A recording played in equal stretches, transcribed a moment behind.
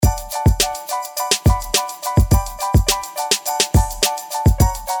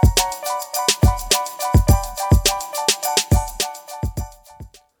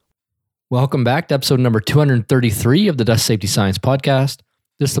Welcome back to episode number 233 of the Dust Safety Science Podcast.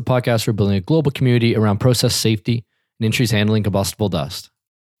 This is the podcast for building a global community around process safety and industries handling combustible dust.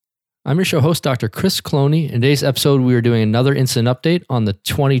 I'm your show host, Dr. Chris Cloney. In today's episode, we are doing another incident update on the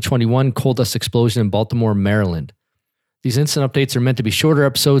 2021 coal dust explosion in Baltimore, Maryland. These incident updates are meant to be shorter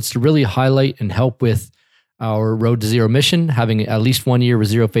episodes to really highlight and help with our Road to Zero mission, having at least 1 year with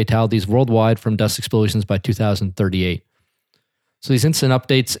zero fatalities worldwide from dust explosions by 2038. So these incident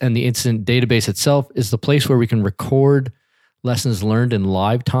updates and the incident database itself is the place where we can record lessons learned in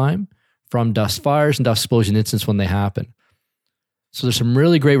live time from dust fires and dust explosion incidents when they happen. So there's some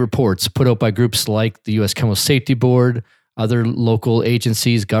really great reports put out by groups like the U.S. Chemical Safety Board, other local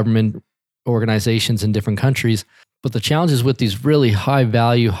agencies, government organizations in different countries. But the challenges with these really high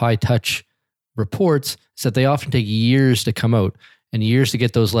value, high touch reports is that they often take years to come out and years to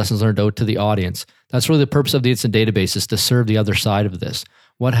get those lessons learned out to the audience. That's really the purpose of the incident database, is to serve the other side of this.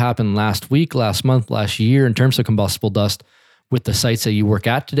 What happened last week, last month, last year in terms of combustible dust with the sites that you work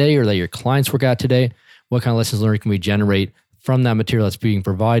at today or that your clients work at today? What kind of lessons learned can we generate from that material that's being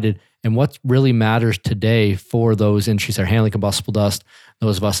provided? And what really matters today for those industries that are handling combustible dust,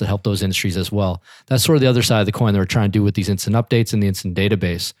 those of us that help those industries as well? That's sort of the other side of the coin that we're trying to do with these incident updates and the incident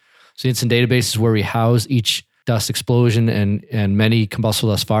database. So the incident database is where we house each dust explosion and many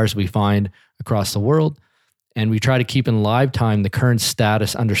combustible dust fires we find across the world. And we try to keep in live time the current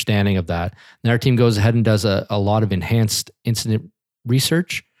status understanding of that. And our team goes ahead and does a lot of enhanced incident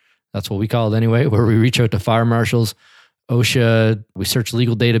research. That's what we call it anyway, where we reach out to fire marshals, OSHA, we search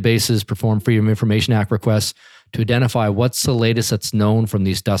legal databases, perform Freedom of Information Act requests to identify what's the latest that's known from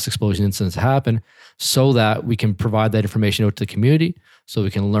these dust explosion incidents that happen so that we can provide that information out to the community, so we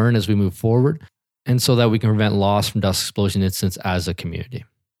can learn as we move forward, and so that we can prevent loss from dust explosion incidents as a community.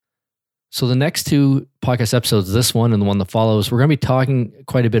 So the next two podcast episodes, this one and the one that follows, we're going to be talking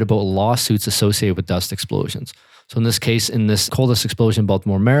quite a bit about lawsuits associated with dust explosions. So in this case, in this coal dust explosion in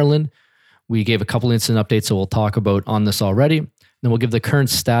Baltimore, Maryland, we gave a couple incident updates that we'll talk about on this already. Then we'll give the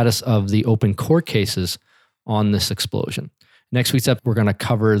current status of the open court cases on this explosion. Next week's episode, we're going to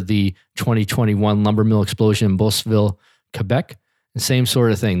cover the 2021 lumber mill explosion in Beauceville, Quebec. The same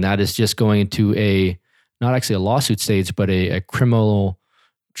sort of thing. That is just going into not actually a lawsuit stage, but a criminal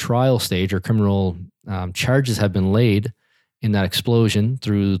trial stage, or criminal charges have been laid in that explosion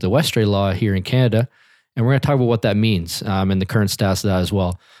through the Westray law here in Canada. And we're going to talk about what that means and the current status of that as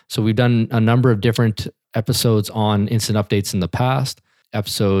well. So we've done a number of different episodes on incident updates in the past.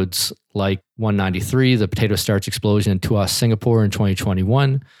 Episodes like 193, the potato starch explosion in Tuas, Singapore in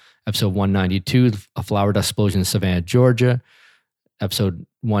 2021. Episode 192, a flower dust explosion in Savannah, Georgia. Episode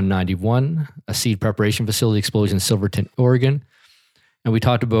 191, a seed preparation facility explosion in Silverton, Oregon. And we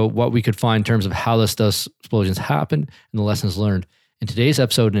talked about what we could find in terms of how this dust explosions happened and the lessons learned. In today's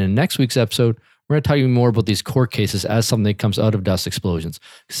episode and in next week's episode, we're going to tell you more about these court cases as something that comes out of dust explosions.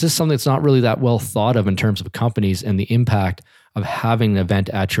 Because this is something that's not really that well thought of in terms of companies and the impact of having an event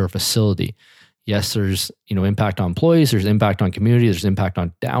at your facility. Yes, there's impact on employees, there's impact on community, there's impact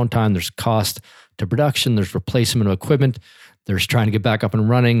on downtime, there's cost to production, there's replacement of equipment, there's trying to get back up and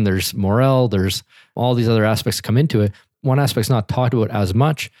running, there's morale, there's all these other aspects that come into it. One aspect's not talked about as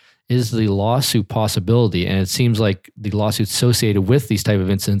much is the lawsuit possibility. And it seems like the lawsuits associated with these type of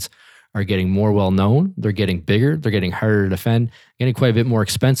incidents are getting more well known. They're getting bigger. They're getting harder to defend, getting quite a bit more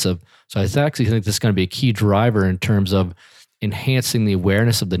expensive. So I actually think this is going to be a key driver in terms of enhancing the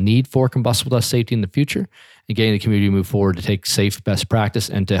awareness of the need for combustible dust safety in the future and getting the community to move forward to take safe best practice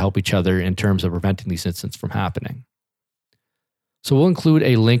and to help each other in terms of preventing these incidents from happening. So we'll include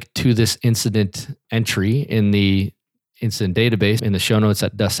a link to this incident entry in the incident database in the show notes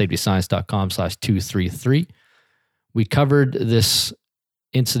at dustsafetyscience.com/233. We covered this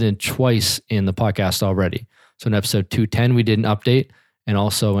incident twice in the podcast already. So in episode 210, we did an update, and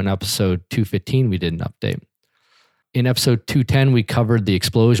also in episode 215, we did an update. In episode 210, we covered the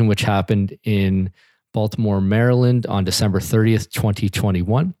explosion which happened in Baltimore, Maryland on December 30th,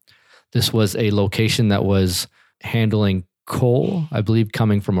 2021. This was a location that was handling coal, I believe,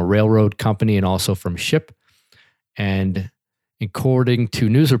 coming from a railroad company and also from ship. And according to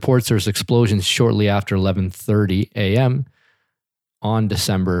news reports, there was explosions shortly after 11:30 a.m. on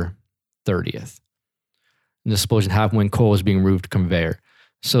December 30th. And this explosion happened when coal was being removed to conveyor.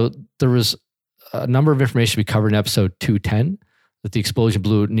 So there was a number of information we covered in episode 210, that the explosion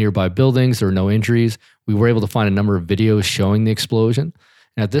blew nearby buildings. There were no injuries. We were able to find a number of videos showing the explosion.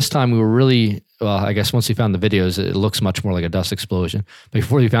 And at this time, we were really, I guess once we found the videos, it looks much more like a dust explosion. But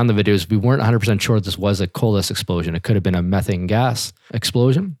before we found the videos, we weren't 100% sure this was a coal dust explosion. It could have been a methane gas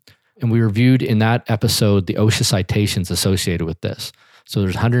explosion. And we reviewed in that episode the OSHA citations associated with this. So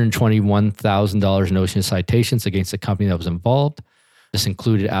there's $121,000 in OSHA citations against the company that was involved. This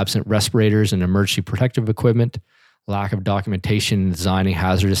included absent respirators and emergency protective equipment, lack of documentation in designing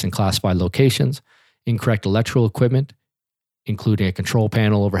hazardous and classified locations, incorrect electrical equipment, including a control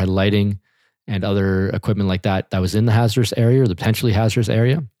panel, overhead lighting, and other equipment like that was in the hazardous area or the potentially hazardous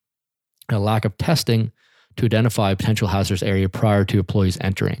area, and a lack of testing to identify a potential hazardous area prior to employees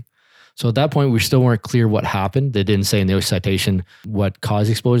entering. So at that point, we still weren't clear what happened. They didn't say in the OSHA citation what caused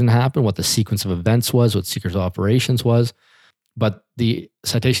the explosion to happen, what the sequence of events was, what sequence of operations was. But the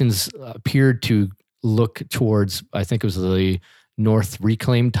citations appeared to look towards, I think it was the North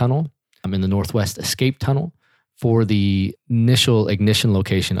Reclaim Tunnel in the Northwest Escape Tunnel for the initial ignition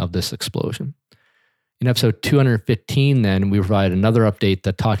location of this explosion. In episode 215, then, we provided another update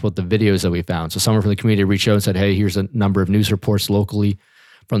that talked about the videos that we found. So someone from the community reached out and said, hey, here's a number of news reports locally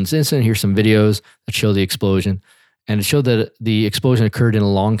from this incident. Here's some videos that show the explosion. And it showed that the explosion occurred in a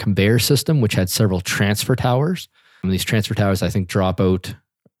long conveyor system, which had several transfer towers. And these transfer towers, I think, drop out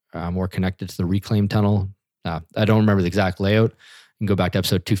more connected to the reclaim tunnel. I don't remember the exact layout. You can go back to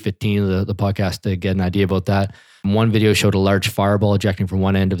episode 215 of the podcast to get an idea about that. One video showed a large fireball ejecting from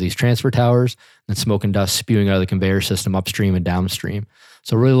one end of these transfer towers and smoke and dust spewing out of the conveyor system upstream and downstream.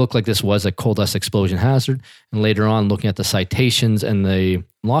 So it really looked like this was a coal dust explosion hazard. And later on, looking at the citations and the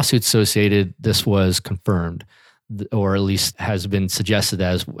lawsuits associated, this was confirmed, or at least has been suggested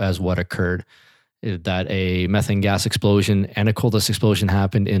as what occurred, that a methane gas explosion and a coal dust explosion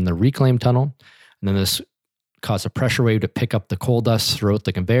happened in the reclaim tunnel. And then this caused a pressure wave to pick up the coal dust throughout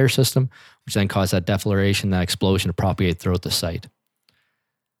the conveyor system, which then caused that deflagration, that explosion to propagate throughout the site.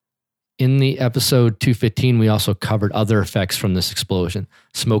 In the episode 215, we also covered other effects from this explosion.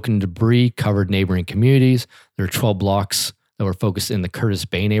 Smoke and debris covered neighboring communities. There were 12 blocks that were focused in the Curtis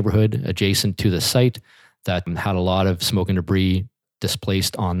Bay neighborhood adjacent to the site that had a lot of smoke and debris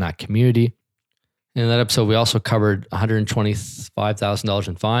displaced on that community. In that episode, we also covered $125,000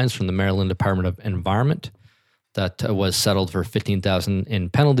 in fines from the Maryland Department of Environment that was settled for $15,000 in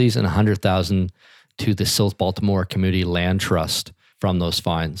penalties and $100,000 to the South Baltimore Community Land Trust from those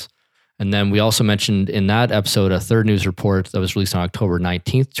fines. And then we also mentioned in that episode a third news report that was released on October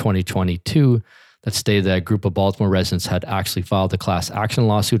 19th, 2022, that stated that a group of Baltimore residents had actually filed a class action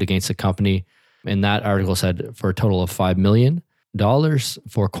lawsuit against the company. And that article said for a total of $5 million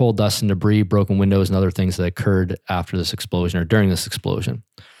for coal dust and debris, broken windows, and other things that occurred after this explosion or during this explosion.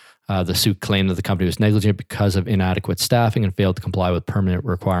 The suit claimed that the company was negligent because of inadequate staffing and failed to comply with permanent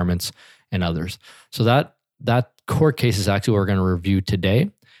requirements and others. So that court case is actually what we're going to review today.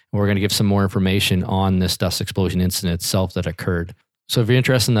 And we're going to give some more information on this dust explosion incident itself that occurred. So if you're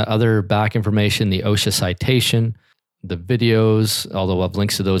interested in the other back information, the OSHA citation, the videos, although we'll have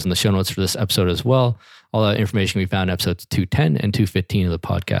links to those in the show notes for this episode as well, all that information we found in episodes 210 and 215 of the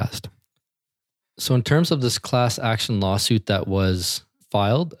podcast. So in terms of this class action lawsuit that was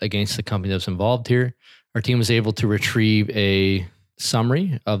filed against the company that was involved here, our team was able to retrieve a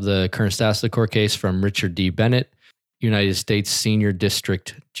summary of the current status of the court case from Richard D. Bennett, United States Senior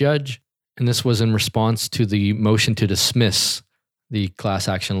District Judge. And this was in response to the motion to dismiss the class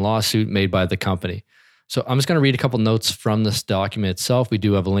action lawsuit made by the company. So I'm just going to read a couple notes from this document itself. We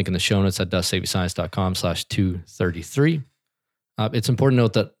do have a link in the show notes at dustsafetyscience.com/233. It's important to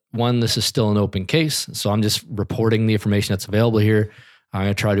note that, one, this is still an open case. So I'm just reporting the information that's available here. I'm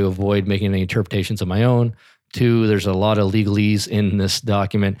going to try to avoid making any interpretations of my own. Two, there's a lot of legalese in this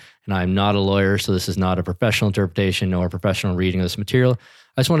document, and I'm not a lawyer, so this is not a professional interpretation or a professional reading of this material.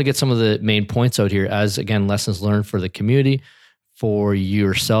 I just want to get some of the main points out here as, again, lessons learned for the community, for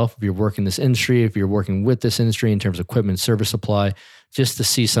yourself, if you're working this industry, if you're working with this industry in terms of equipment, service supply, just to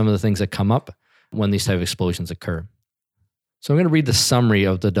see some of the things that come up when these type of explosions occur. So I'm going to read the summary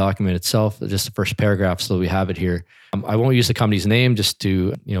of the document itself, just the first paragraph so that we have it here. I won't use the company's name just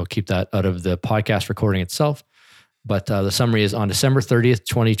to keep that out of the podcast recording itself. But the summary is, on December 30th,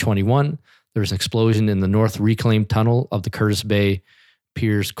 2021, there was an explosion in the North Reclaim Tunnel of the Curtis Bay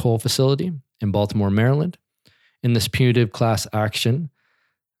Piers Coal Facility in Baltimore, Maryland. In this punitive class action,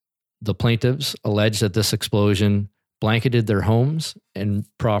 the plaintiffs alleged that this explosion blanketed their homes and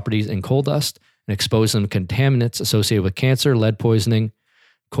properties in coal dust and exposed them to contaminants associated with cancer, lead poisoning,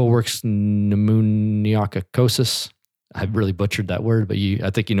 coalworks pneumoniacosis. I've really butchered that word, but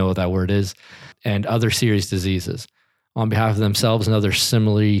I think you know what that word is, and other serious diseases. On behalf of themselves and others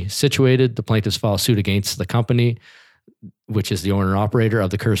similarly situated, the plaintiffs filed suit against the company, which is the owner and operator of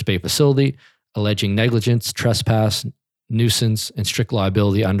the Curtis Bay facility, alleging negligence, trespass, nuisance, and strict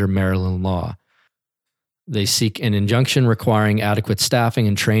liability under Maryland law. They seek an injunction requiring adequate staffing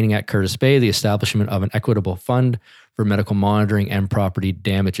and training at Curtis Bay, the establishment of an equitable fund for medical monitoring and property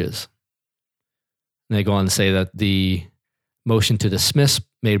damages. And they go on to say that the motion to dismiss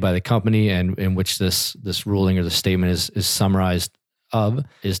made by the company and in which this ruling or the statement is summarized of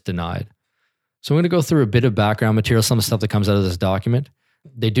is denied. So I'm going to go through a bit of background material, some of the stuff that comes out of this document.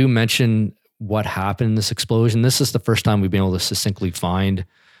 They do mention what happened in this explosion. This is the first time we've been able to succinctly find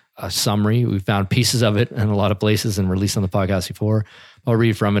a summary. We found pieces of it in a lot of places and released on the podcast before. I'll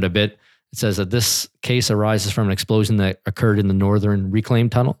read from it a bit. It says that this case arises from an explosion that occurred in the Northern Reclaim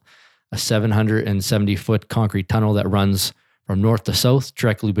Tunnel, a 770-foot concrete tunnel that runs from north to south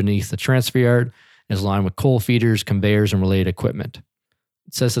directly beneath the transfer yard and is lined with coal feeders, conveyors, and related equipment.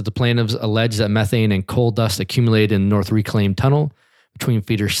 It says that the plaintiffs allege that methane and coal dust accumulated in the North Reclaim Tunnel between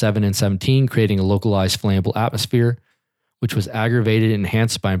feeders 7 and 17, creating a localized flammable atmosphere, which was aggravated and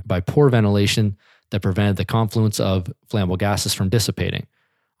enhanced by poor ventilation that prevented the confluence of flammable gases from dissipating.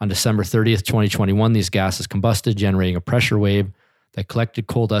 On December 30th, 2021, these gases combusted, generating a pressure wave that collected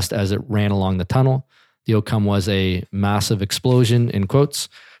coal dust as it ran along the tunnel. The outcome was a massive explosion, in quotes,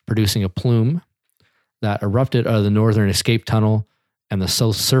 producing a plume that erupted out of the northern escape tunnel and the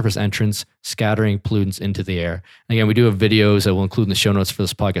south surface entrance, scattering pollutants into the air. And again, we do have videos that we'll include in the show notes for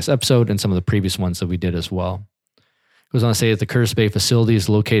this podcast episode and some of the previous ones that we did as well. It goes on to say that the Curtis Bay facility is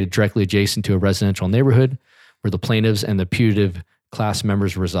located directly adjacent to a residential neighborhood where the plaintiffs and the putative class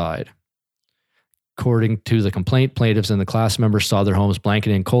members reside. According to the complaint, plaintiffs and the class members saw their homes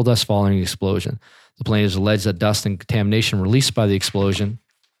blanketed in coal dust following the explosion. The plaintiffs alleged that dust and contamination released by the explosion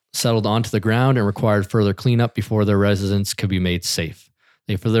settled onto the ground and required further cleanup before their residence could be made safe.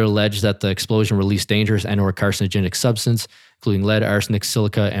 They further alleged that the explosion released dangerous and/or carcinogenic substance, including lead, arsenic,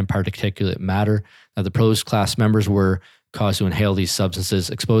 silica, and particulate matter, that the proposed class members were caused to inhale these substances,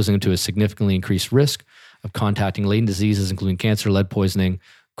 exposing them to a significantly increased risk of contacting latent diseases, including cancer, lead poisoning,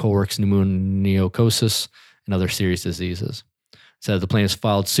 Coworks pneumococcosis, and other serious diseases. It said the plaintiffs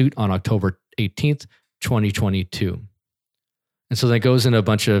filed suit on October 18th, 2022. And so that goes into a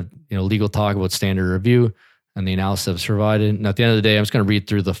bunch of legal talk about standard review and the analysis that was provided. And at the end of the day, I'm just going to read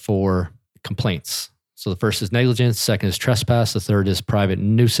through the 4 complaints. So the first is negligence, second is trespass, the third is private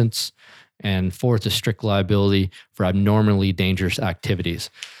nuisance, and fourth is strict liability for abnormally dangerous activities.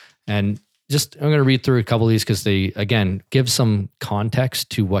 And I'm going to read through a couple of these because they, again, give some context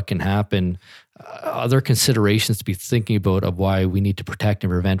to what can happen, other considerations to be thinking about of why we need to protect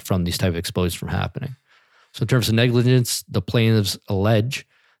and prevent from these type of explosions from happening. So in terms of negligence, the plaintiffs allege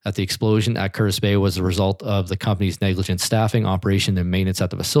that the explosion at Curtis Bay was the result of the company's negligent staffing, operation, and maintenance at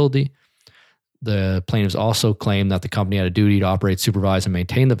the facility. The plaintiffs also claim that the company had a duty to operate, supervise, and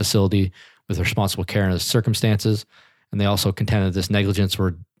maintain the facility with responsible care in the circumstances. And they also contend that this negligence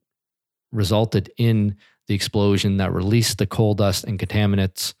resulted in the explosion that released the coal dust and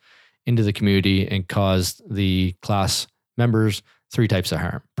contaminants into the community and caused the class members 3 types of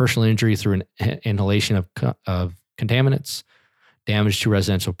harm: personal injury through an inhalation of contaminants, damage to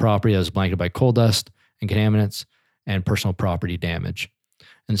residential property that was blanketed by coal dust and contaminants, and personal property damage.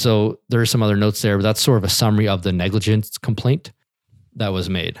 And so there are some other notes there, but that's sort of a summary of the negligence complaint that was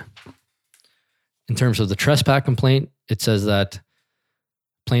made. In terms of the trespass complaint, it says that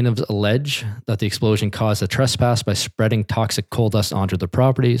plaintiffs allege that the explosion caused a trespass by spreading toxic coal dust onto their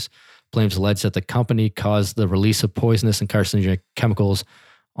properties. Plaintiffs allege that the company caused the release of poisonous and carcinogenic chemicals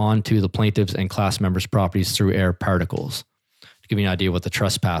onto the plaintiffs' and class members' properties through air particles. To give you an idea of what the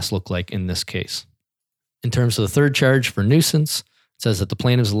trespass looked like in this case. In terms of the third charge for nuisance, it says that the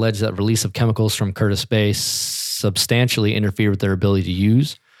plaintiffs allege that release of chemicals from Curtis Bay substantially interfered with their ability to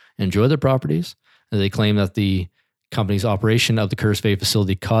use and enjoy their properties. And they claim that the company's operation of the Curtis Bay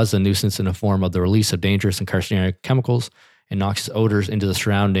facility caused the nuisance in the form of the release of dangerous and carcinogenic chemicals and noxious odors into the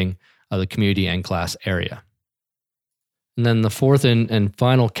surrounding of the community and class area. And then the fourth and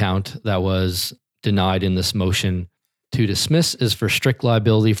final count that was denied in this motion to dismiss is for strict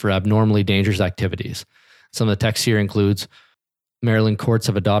liability for abnormally dangerous activities. Some of the text here includes Maryland courts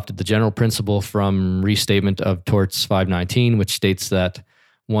have adopted the general principle from Restatement of Torts 519, which states that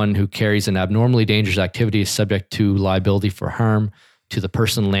one who carries an abnormally dangerous activity is subject to liability for harm to the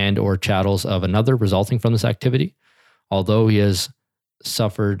person, land, or chattels of another resulting from this activity, although he has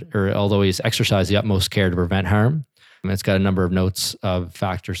exercised the utmost care to prevent harm. And it's got a number of notes of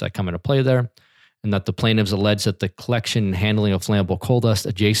factors that come into play there, and that the plaintiffs allege that the collection and handling of flammable coal dust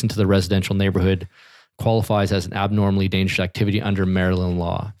adjacent to the residential neighborhood qualifies as an abnormally dangerous activity under Maryland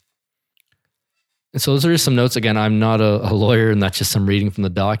law. And so those are just some notes. Again, I'm not a lawyer, and that's just some reading from the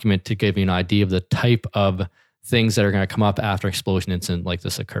document to give you an idea of the type of things that are going to come up after an explosion incident like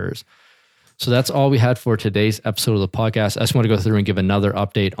this occurs. So that's all we had for today's episode of the podcast. I just want to go through and give another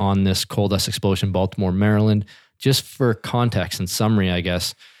update on this coal dust explosion in Baltimore, Maryland. Just for context and summary, I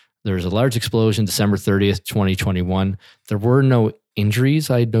guess, there was a large explosion December 30th, 2021. There were no injuries,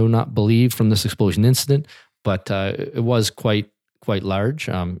 I do not believe, from this explosion incident, but it was quite large.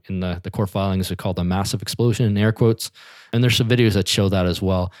 In the court filings, it's called a massive explosion in air quotes. And there's some videos that show that as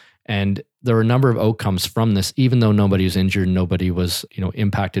well. And there were a number of outcomes from this, even though nobody was injured, nobody was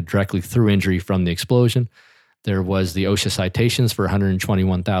impacted directly through injury from the explosion. There was the OSHA citations for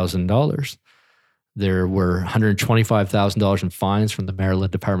 $121,000. There were $125,000 in fines from the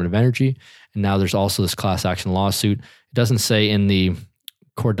Maryland Department of Energy. And now there's also this class action lawsuit. It doesn't say in the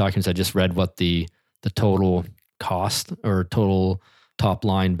court documents I just read what the total cost or total top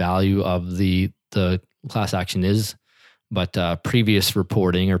line value of the class action is. But previous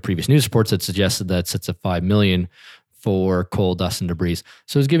reporting or previous news reports had suggested that it sits at $5 million for coal, dust, and debris.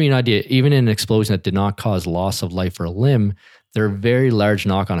 So it's giving you an idea, even in an explosion that did not cause loss of life or limb, there are very large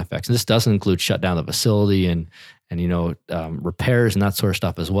knock-on effects. And this doesn't include shut down the facility and repairs and that sort of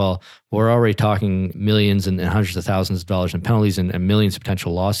stuff as well. We're already talking millions and hundreds of thousands of dollars in penalties and millions of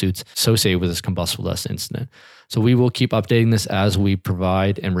potential lawsuits associated with this combustible dust incident. So we will keep updating this as we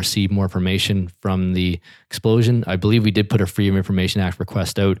provide and receive more information from the explosion. I believe we did put a Freedom of Information Act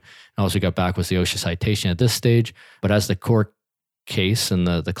request out, and also got back with the OSHA citation at this stage. But as the court case and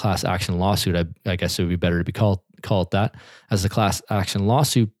the class action lawsuit, I guess it would be better to call it that. As the class action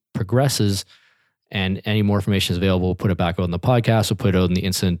lawsuit progresses and any more information is available, we'll put it back out on the podcast. We'll put it out in the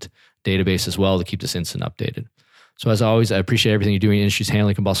incident database as well to keep this incident updated. So as always, I appreciate everything you're doing in industries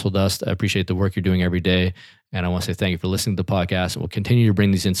handling combustible dust. I appreciate the work you're doing every day. And I want to say thank you for listening to the podcast. And we'll continue to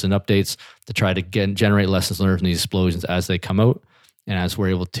bring these incident updates to try to generate lessons learned from these explosions as they come out and as we're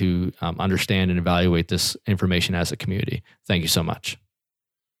able to understand and evaluate this information as a community. Thank you so much.